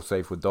I feel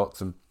safe with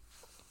Dotson.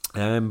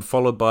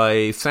 Followed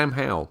by Sam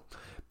Howell,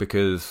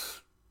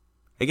 because,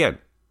 again,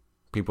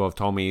 people have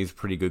told me he's a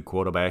pretty good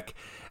quarterback,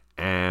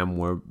 and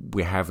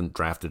we haven't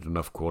drafted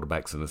enough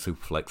quarterbacks in the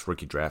Superflex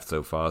rookie draft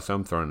so far, so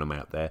I'm throwing them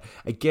out there.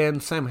 Again,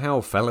 Sam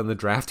Howell fell in the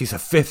draft. He's a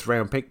 5th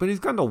round pick, but he's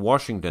gone to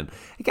Washington.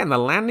 Again, the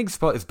landing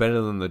spot is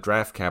better than the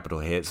draft capital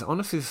here. It's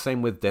honestly the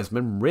same with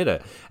Desmond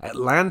Ridder.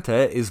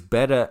 Atlanta is a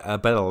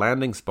better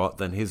landing spot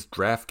than his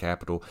draft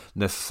capital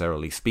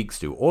necessarily speaks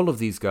to. All of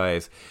these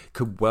guys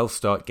could well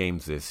start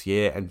games this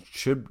year and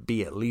should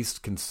be at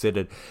least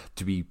considered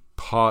to be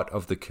part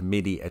of the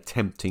committee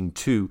attempting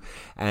to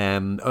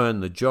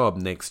earn the job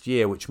next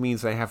year, which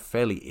means they have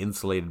fairly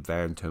insulated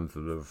value in terms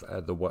of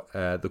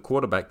the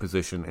quarterback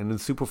position, and in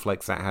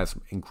Superflex that has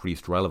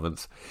increased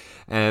relevance.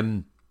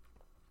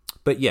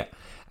 But yeah,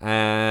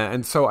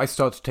 and so I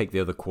start to take the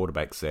other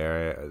quarterbacks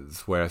there.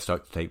 That's where I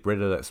start to take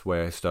Ridder. That's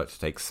where I start to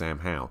take Sam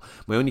Howell.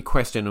 My only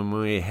question and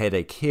my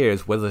headache here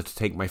is whether to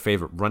take my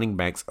favorite running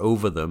backs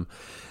over them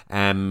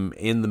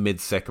in the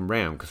mid-second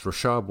round, because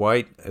Rachaad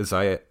White,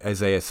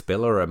 Isaiah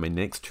Spiller are my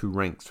next 2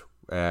 ranked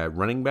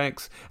running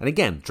backs. And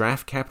again,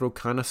 draft capital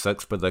kind of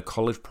sucks, but their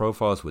college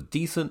profiles were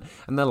decent,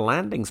 and their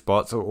landing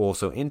spots are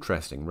also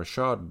interesting.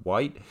 Rachaad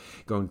White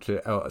going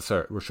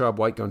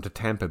to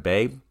Tampa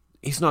Bay.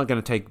 He's not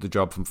going to take the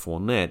job from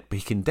Fournette, but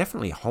he can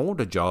definitely hold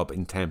a job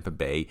in Tampa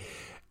Bay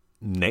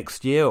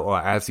next year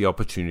or as the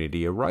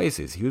opportunity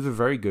arises. He was a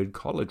very good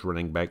college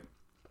running back.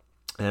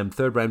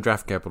 3rd round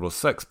draft capital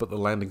sucks, but the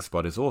landing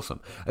spot is awesome.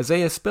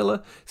 Isaiah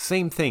Spiller,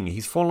 same thing.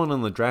 He's fallen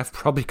in the draft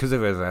probably because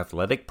of his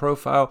athletic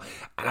profile,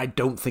 and I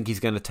don't think he's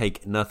going to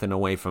take nothing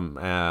away from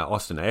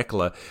Austin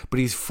Eckler, but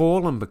he's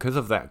fallen because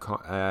of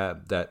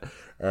that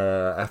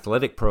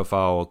athletic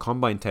profile or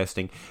combine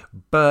testing.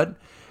 But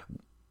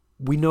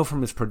we know from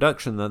his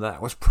production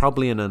that was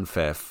probably an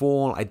unfair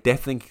fall. I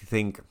definitely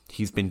think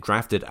he's been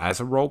drafted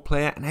as a role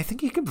player, and I think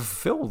he can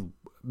fulfill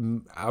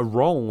a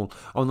role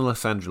on the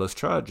Los Angeles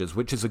Chargers,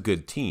 which is a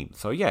good team.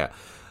 So yeah,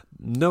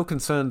 no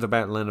concerns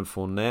about Leonard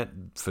Fournette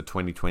for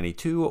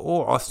 2022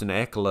 or Austin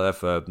Eckler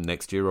for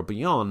next year or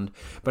beyond,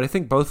 but I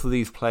think both of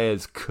these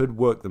players could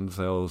work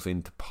themselves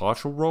into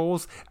partial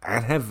roles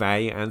and have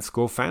value and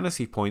score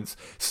fantasy points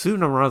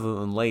sooner rather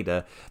than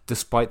later,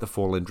 despite the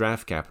fall in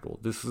draft capital.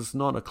 This is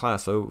not a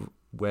class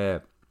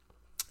where,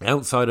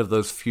 outside of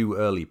those few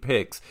early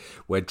picks,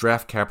 where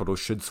draft capital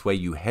should sway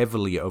you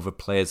heavily over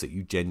players that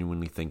you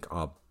genuinely think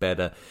are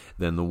better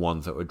than the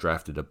ones that were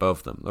drafted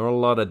above them. There are a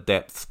lot of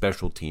depth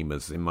special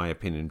teamers, in my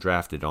opinion,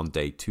 drafted on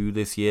day 2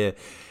 this year.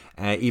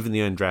 Even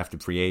the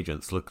undrafted free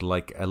agents look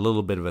like a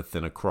little bit of a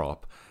thinner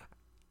crop,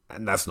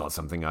 and that's not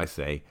something I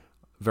say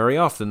very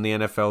often. The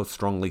NFL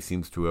strongly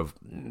seems to have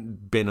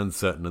been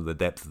uncertain of the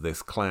depth of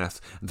this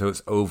class, and so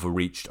it's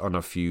overreached on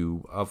a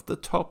few of the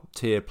top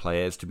tier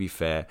players, to be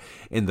fair,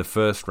 in the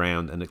first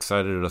round, and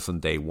excited us on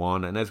day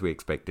 1, and as we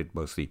expected,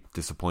 mostly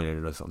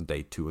disappointed us on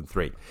day 2 and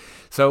 3.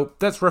 So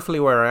that's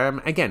roughly where I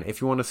am. Again, if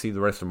you want to see the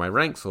rest of my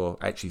ranks, or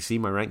actually see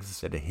my ranks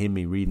instead of hear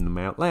me reading them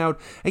out loud,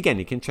 again,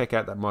 you can check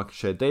out that market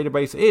share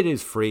database. It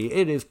is free.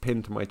 It is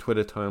pinned to my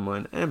Twitter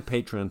timeline and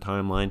Patreon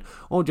timeline,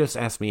 or just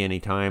ask me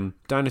anytime.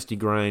 Dynasty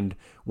Grind,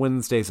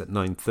 Wednesdays at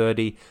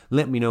 9:30.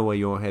 Let me know where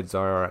your heads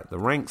are at the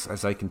ranks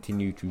as I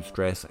continue to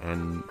stress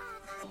and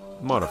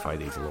modify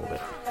these a little bit.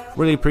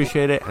 Really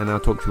appreciate it, and I'll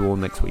talk to you all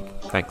next week.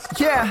 Thanks.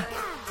 Yeah.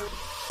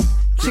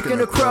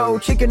 Chicken or crow,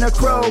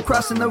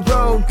 crossing the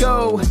road,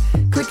 go.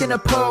 Clicking a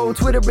poll,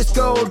 Twitter is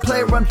gold,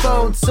 player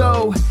unfold,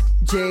 so.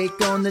 Jake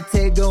on the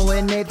table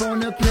and Nate on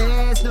the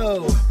place,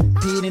 no.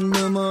 Pete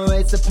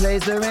enumerates the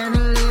plays, they're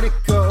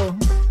analytical.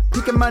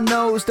 Picking my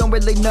nose, don't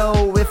really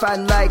know if I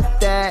like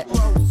that.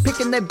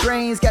 Picking their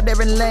brains, got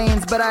different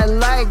lanes, but I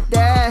like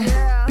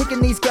that.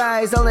 Picking these guys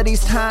guys, all of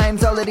these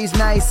times, all of these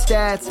nice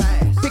stats.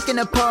 Picking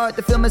apart,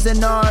 the film is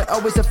an art,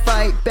 always a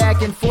fight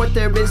back and forth.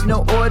 There is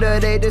no order,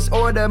 they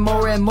disorder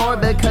more and more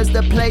because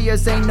the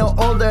players ain't no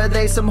older.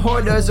 They some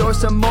hoarders or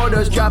some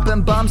mortars,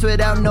 dropping bombs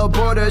without no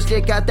borders.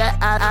 They got that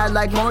I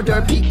like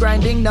mortar, peak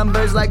grinding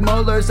numbers like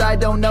molars. I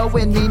don't know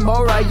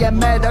anymore, I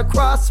am at a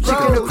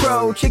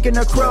crossroads. Chicken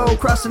or crow,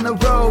 crossing the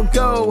road,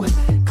 go.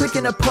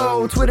 Clicking a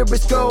poll, Twitter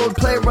is gold,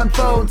 player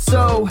unfolds.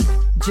 So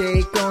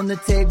Jake on the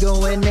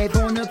table and Abe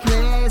on the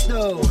plays,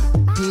 though.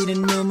 He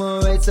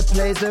enumerates the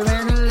plays, they're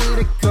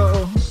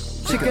analytical.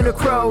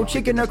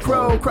 Chicken or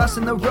crow,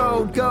 crossing the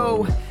road,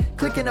 go.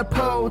 Clicking a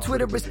poll,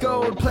 Twitter is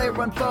gold, player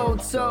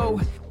unfolds. So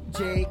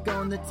Jake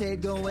on the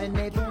table and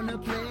Abe on the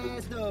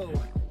plays, though.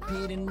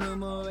 He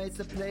enumerates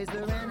the plays,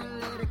 they're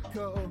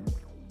analytical.